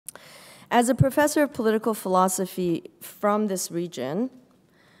As a professor of political philosophy from this region,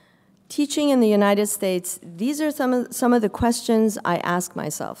 teaching in the United States, these are some of the questions I ask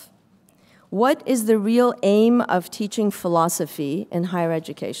myself. What is the real aim of teaching philosophy in higher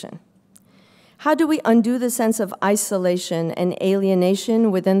education? How do we undo the sense of isolation and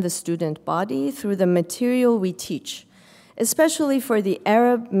alienation within the student body through the material we teach, especially for the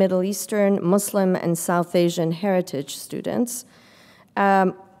Arab, Middle Eastern, Muslim, and South Asian heritage students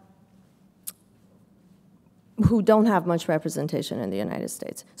who don't have much representation in the United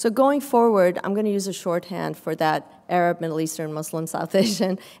States? So going forward, I'm going to use a shorthand for that Arab, Middle Eastern, Muslim, South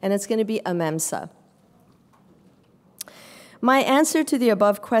Asian, and it's going to be AMEMSA. My answer to the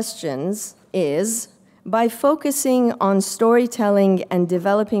above questions is by focusing on storytelling and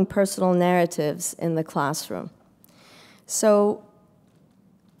developing personal narratives in the classroom. So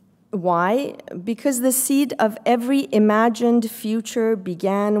why? Because the seed of every imagined future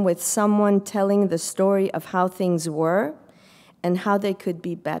began with someone telling the story of how things were and how they could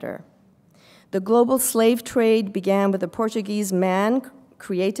be better. The global slave trade began with a Portuguese man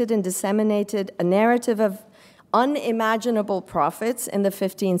created and disseminated a narrative of unimaginable profits in the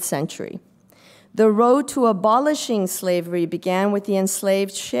 15th century. The road to abolishing slavery began with the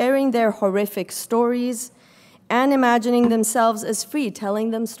enslaved sharing their horrific stories and imagining themselves as free,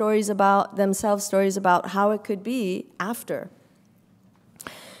 telling them stories about themselves, stories about how it could be after.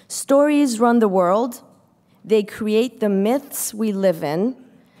 Stories run the world, they create the myths we live in,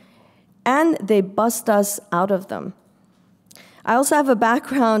 and they bust us out of them. I also have a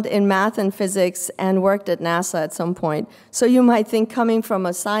background in math and physics and worked at NASA at some point. So you might think coming from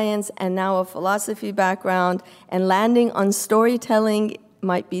a science and now a philosophy background and landing on storytelling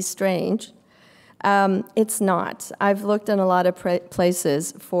might be strange. It's not. I've looked in a lot of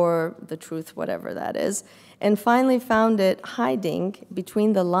places for the truth, whatever that is, and finally found it hiding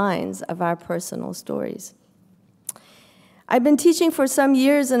between the lines of our personal stories. I've been teaching for some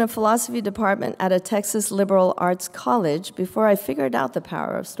years in a philosophy department at a Texas liberal arts college before I figured out the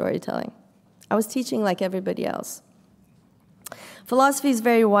power of storytelling. I was teaching like everybody else. Philosophy is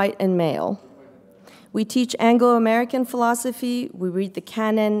very white and male. We teach Anglo-American philosophy, we read the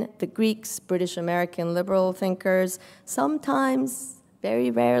canon, the Greeks, British American liberal thinkers, sometimes,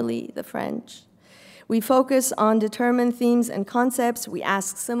 very rarely, the French. We focus on determined themes and concepts. We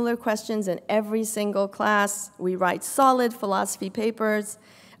ask similar questions in every single class. We write solid philosophy papers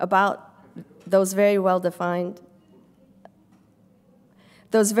about those very well-defined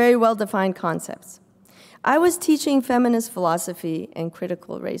concepts. I was teaching feminist philosophy and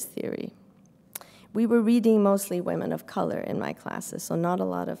critical race theory. We were reading mostly women of color in my classes, so not a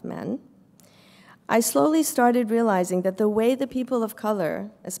lot of men. I slowly started realizing that the way the people of color,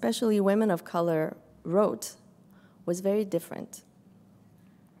 especially women of color, wrote was very different.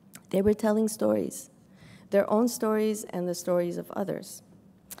 They were telling stories, their own stories and the stories of others.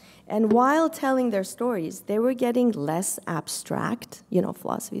 And while telling their stories, they were getting less abstract, you know,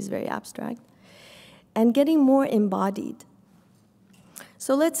 philosophy is very abstract, and getting more embodied.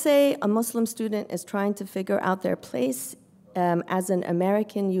 So let's say a Muslim student is trying to figure out their place as an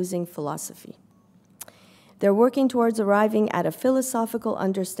American using philosophy. They're working towards arriving at a philosophical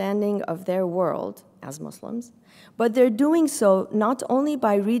understanding of their world as Muslims, but they're doing so not only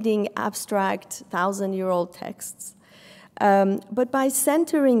by reading abstract, thousand-year-old texts, but by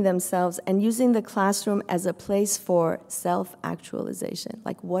centering themselves and using the classroom as a place for self-actualization.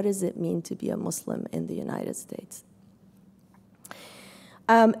 Like, what does it mean to be a Muslim in the United States?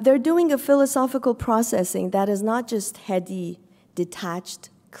 They're doing a philosophical processing that is not just heady, detached,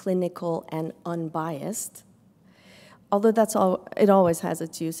 clinical, and unbiased, although it always has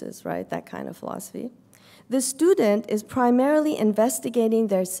its uses, right, that kind of philosophy. The student is primarily investigating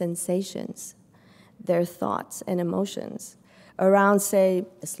their sensations, their thoughts and emotions around, say,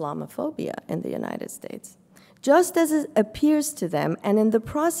 Islamophobia in the United States, just as it appears to them, and in the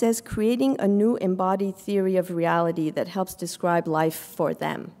process creating a new embodied theory of reality that helps describe life for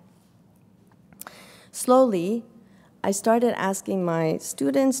them. Slowly, I started asking my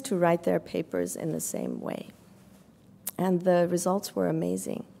students to write their papers in the same way, and the results were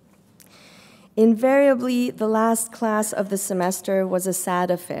amazing. Invariably, the last class of the semester was a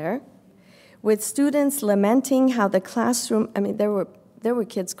sad affair, with students lamenting how the classroom, I mean, there were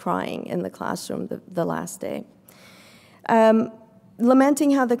kids crying in the classroom the last day,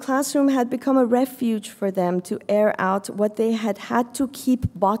 lamenting how the classroom had become a refuge for them to air out what they had had to keep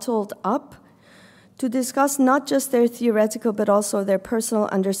bottled up, to discuss not just their theoretical but also their personal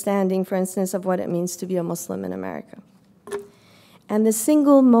understanding, for instance, of what it means to be a Muslim in America. And the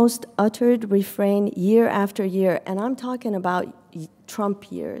single most uttered refrain year after year, and I'm talking about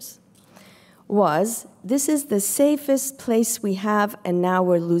Trump years, was, this is the safest place we have, and now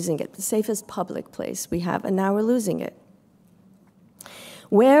we're losing it. The safest public place we have, and now we're losing it.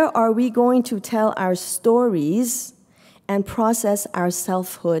 Where are we going to tell our stories and process our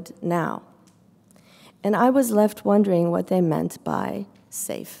selfhood now? And I was left wondering what they meant by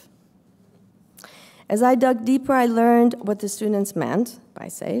safe. As I dug deeper, I learned what the students meant by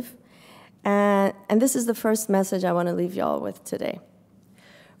safe. And this is the first message I want to leave y'all with today.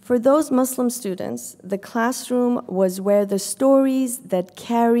 For those Muslim students, the classroom was where the stories that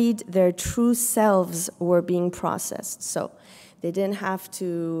carried their true selves were being processed. So they didn't have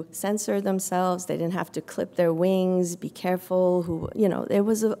to censor themselves. They didn't have to clip their wings, be careful. There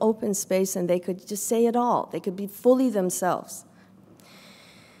was an open space, and they could just say it all. They could be fully themselves.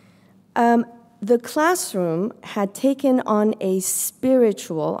 The classroom had taken on a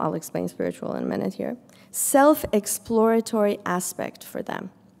spiritual, I'll explain spiritual in a minute here, self-exploratory aspect for them.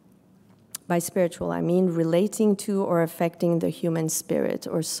 By spiritual, I mean relating to or affecting the human spirit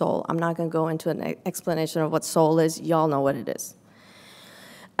or soul. I'm not going to go into an explanation of what soul is. Y'all know what it is.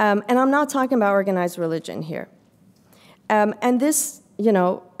 And I'm not talking about organized religion here. And this,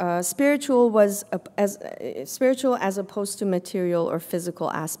 spiritual was spiritual as opposed to material or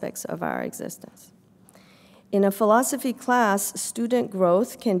physical aspects of our existence. In a philosophy class, student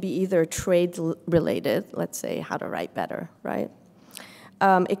growth can be either trade-related, let's say how to write better, right?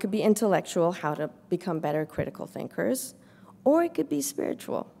 It could be intellectual, how to become better critical thinkers, or it could be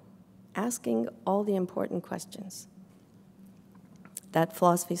spiritual, asking all the important questions that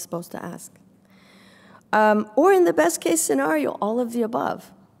philosophy is supposed to ask. Or in the best case scenario, all of the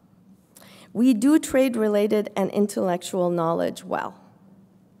above. We do trade-related and intellectual knowledge well.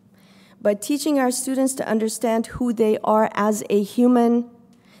 But teaching our students to understand who they are as a human,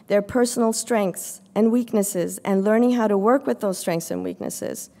 their personal strengths and weaknesses, and learning how to work with those strengths and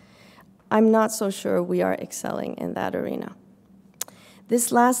weaknesses, I'm not so sure we are excelling in that arena.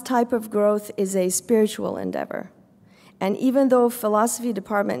 This last type of growth is a spiritual endeavor. And even though philosophy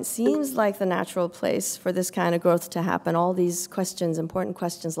department seems like the natural place for this kind of growth to happen, all these questions, important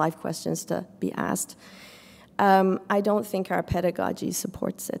questions, life questions to be asked, I don't think our pedagogy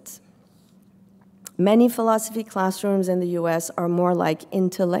supports it. Many philosophy classrooms in the US are more like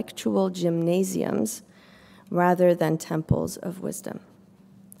intellectual gymnasiums rather than temples of wisdom.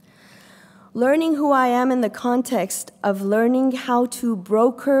 Learning who I am in the context of learning how to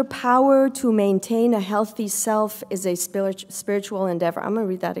broker power to maintain a healthy self is a spiritual endeavor. I'm going to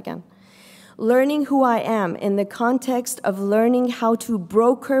read that again. Learning who I am in the context of learning how to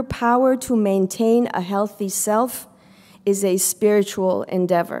broker power to maintain a healthy self is a spiritual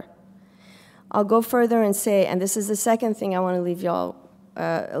endeavor. I'll go further and say, and this is the second thing I want to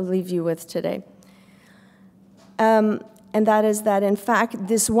leave you with today. And that is that, in fact,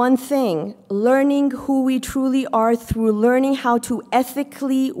 this one thing, learning who we truly are through learning how to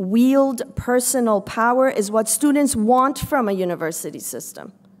ethically wield personal power, is what students want from a university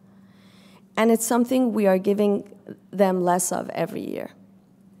system. And it's something we are giving them less of every year.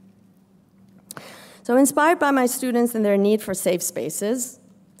 So inspired by my students and their need for safe spaces,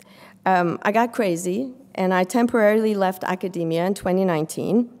 I got crazy, and I temporarily left academia in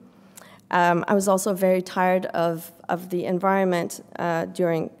 2019. I was also very tired of the environment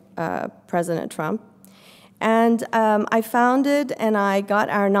during President Trump. And I founded and I got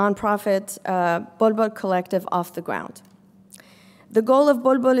our nonprofit Bulbul collective off the ground. The goal of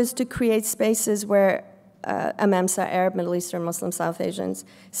Bulbul is to create spaces where AMEMSA, Arab, Middle Eastern, Muslim, South Asians,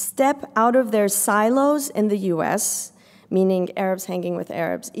 step out of their silos in the US, meaning Arabs hanging with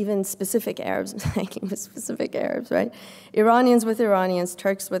Arabs, even specific Arabs hanging with specific Arabs, right? Iranians with Iranians,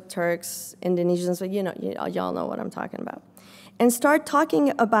 Turks with Turks, Indonesians with, y'all know what I'm talking about. And start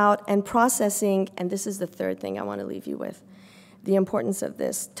talking about and processing, and this is the third thing I want to leave you with, the importance of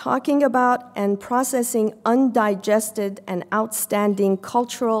this, talking about and processing undigested and outstanding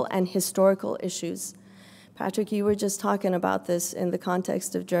cultural and historical issues. Patrick, you were just talking about this in the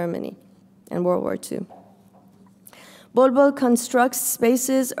context of Germany and World War II. Bulbul constructs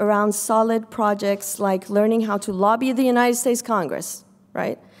spaces around solid projects like learning how to lobby the United States Congress,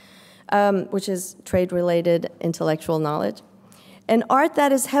 right? Which is trade-related intellectual knowledge. An art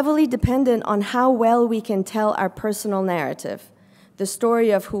that is heavily dependent on how well we can tell our personal narrative, the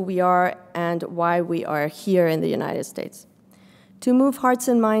story of who we are and why we are here in the United States. To move hearts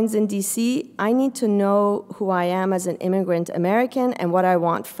and minds in DC, I need to know who I am as an immigrant American and what I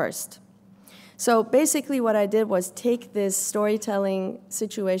want first. So basically what I did was take this storytelling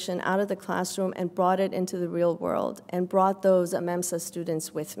situation out of the classroom and brought it into the real world and brought those AMEMSA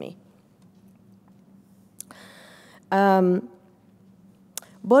students with me.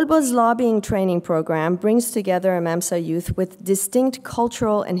 Bulbul's lobbying training program brings together Amemsa youth with distinct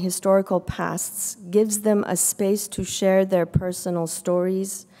cultural and historical pasts, gives them a space to share their personal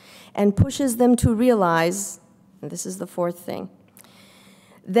stories, and pushes them to realize, and this is the fourth thing,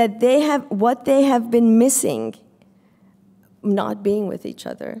 that what they have been missing, not being with each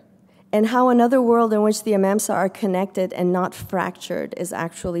other, and how another world in which the Amemsa are connected and not fractured is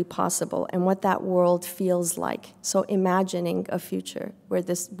actually possible, and what that world feels like. So imagining a future where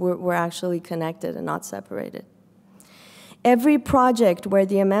we're actually connected and not separated. Every project where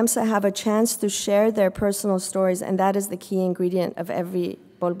the Amemsa have a chance to share their personal stories, and that is the key ingredient of every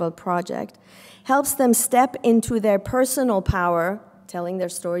Bulbul project, helps them step into their personal power, telling their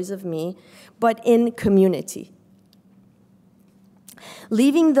stories of me, but in community.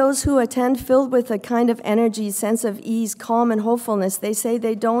 Leaving those who attend filled with a kind of energy, sense of ease, calm, and hopefulness they say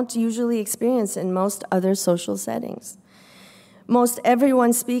they don't usually experience in most other social settings. Most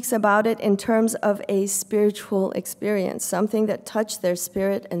everyone speaks about it in terms of a spiritual experience, something that touched their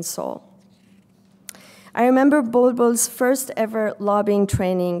spirit and soul. I remember Bulbul's first ever lobbying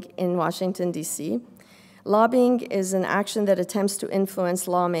training in Washington, D.C. Lobbying is an action that attempts to influence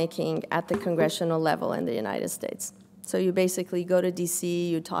lawmaking at the congressional level in the United States. So you basically go to DC,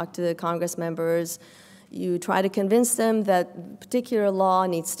 you talk to the Congress members, you try to convince them that a particular law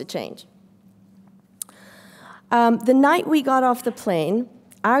needs to change. The night we got off the plane,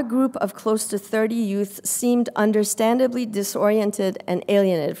 our group of close to 30 youth seemed understandably disoriented and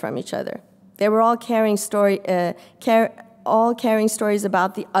alienated from each other. They were all carrying stories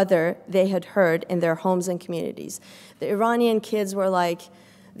about the other they had heard in their homes and communities. The Iranian kids were like,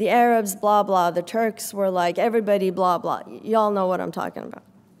 the Arabs, blah, blah. The Turks were like, everybody, blah, blah. Y'all know what I'm talking about.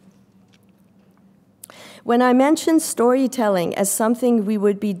 When I mentioned storytelling as something we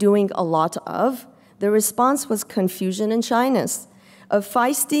would be doing a lot of, the response was confusion and shyness. A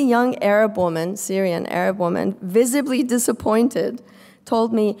feisty young Arab woman, Syrian Arab woman, visibly disappointed,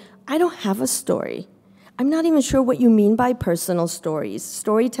 told me, I don't have a story. I'm not even sure what you mean by personal stories.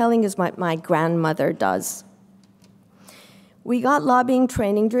 Storytelling is what my grandmother does. We got lobbying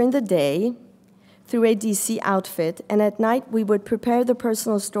training during the day through a DC outfit, and at night we would prepare the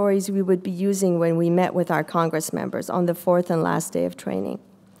personal stories we would be using when we met with our Congress members on the fourth and last day of training.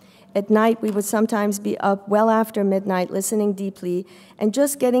 At night, we would sometimes be up well after midnight, listening deeply and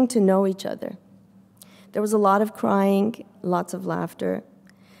just getting to know each other. There was a lot of crying, lots of laughter.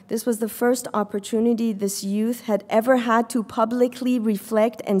 This was the first opportunity this youth had ever had to publicly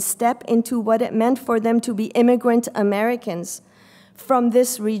reflect and step into what it meant for them to be immigrant Americans from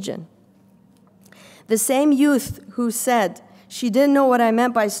this region. The same youth who said she didn't know what I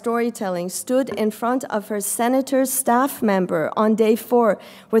meant by storytelling stood in front of her senator's staff member on day 4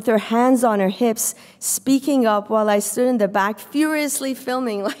 with her hands on her hips, speaking up while I stood in the back, furiously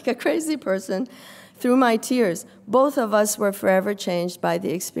filming like a crazy person through my tears. Both of us were forever changed by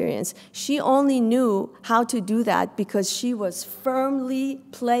the experience. She only knew how to do that because she was firmly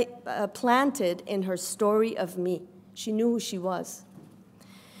planted in her story of me. She knew who she was.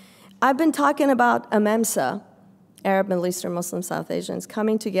 I've been talking about Amemsa, Arab, Middle Eastern, Muslim, South Asians,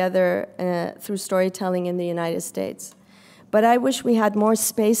 coming together through storytelling in the United States. But I wish we had more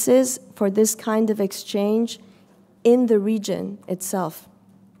spaces for this kind of exchange in the region itself.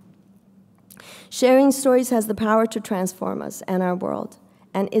 Sharing stories has the power to transform us and our world.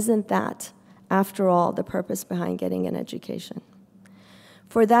 And isn't that, after all, the purpose behind getting an education?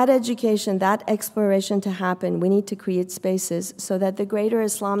 For that education, that exploration to happen, we need to create spaces so that the greater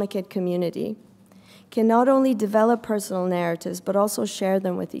Islamic community can not only develop personal narratives, but also share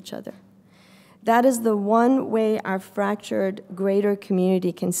them with each other. That is the one way our fractured greater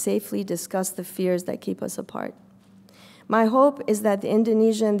community can safely discuss the fears that keep us apart. My hope is that the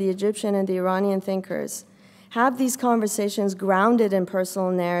Indonesian, the Egyptian, and the Iranian thinkers have these conversations grounded in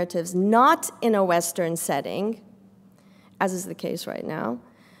personal narratives, not in a Western setting, as is the case right now,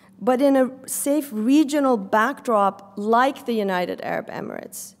 but in a safe regional backdrop like the United Arab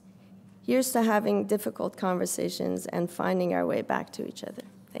Emirates. Here's to having difficult conversations and finding our way back to each other.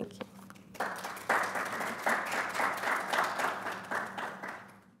 Thank you.